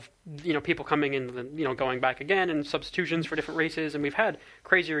lot of, people coming in, and, going back again, and substitutions for different races, and we've had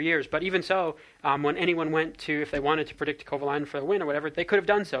crazier years. But even so, when anyone went to, if they wanted to predict Kovalainen for the win or whatever, they could have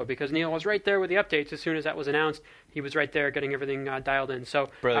done so, because Neil was right there with the updates as soon as that was announced. He was right there getting everything dialed in. So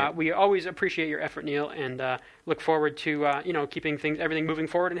we always appreciate your effort, Neil, and look forward to, keeping everything moving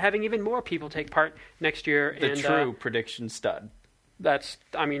forward and having even more people take part next year. The true prediction stud.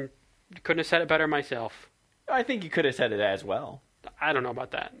 Couldn't have said it better myself. I think you could have said it as well. I don't know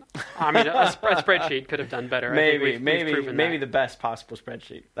about that. I mean, a spreadsheet could have done better. Maybe we've the best possible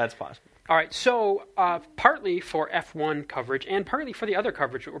spreadsheet. That's possible. All right, so partly for F1 coverage and partly for the other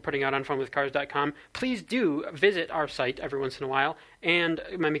coverage that we're putting out on funwithcars.com, please do visit our site every once in a while, and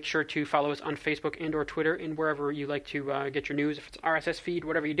make sure to follow us on Facebook and or Twitter and wherever you like to get your news, if it's RSS feed,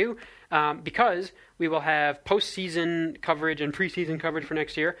 whatever you do, because we will have postseason coverage and preseason coverage for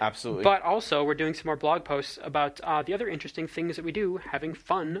next year. Absolutely. But also, we're doing some more blog posts about the other interesting things that we do, having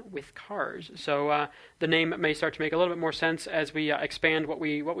fun with cars. So the name may start to make a little bit more sense as we expand what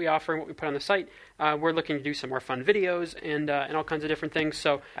we offer and what we put on the site. We're looking to do some more fun videos and all kinds of different things.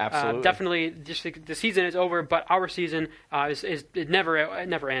 So definitely, just the season is over, but our season it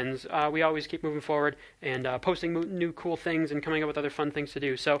never ends. We always keep moving forward and posting new cool things and coming up with other fun things to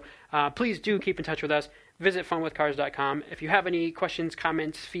do. So please do keep in touch with us. Visit funwithcars.com. If you have any questions,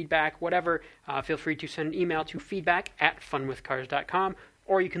 comments, feedback, whatever, feel free to send an email to feedback@funwithcars.com.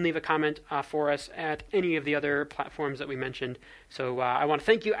 Or you can leave a comment for us at any of the other platforms that we mentioned. So I want to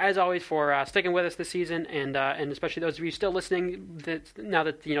thank you, as always, for sticking with us this season, and especially those of you still listening. Now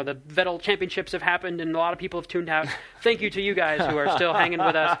that the Vettel Championships have happened and a lot of people have tuned out, thank you to you guys who are still hanging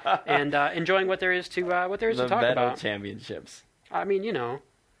with us and enjoying what there is to talk about. The Vettel Championships. I mean,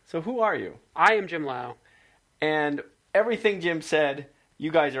 So who are you? I am Jim Lau. And everything Jim said,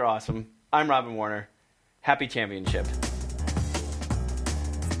 you guys are awesome. I'm Robin Warner. Happy championship.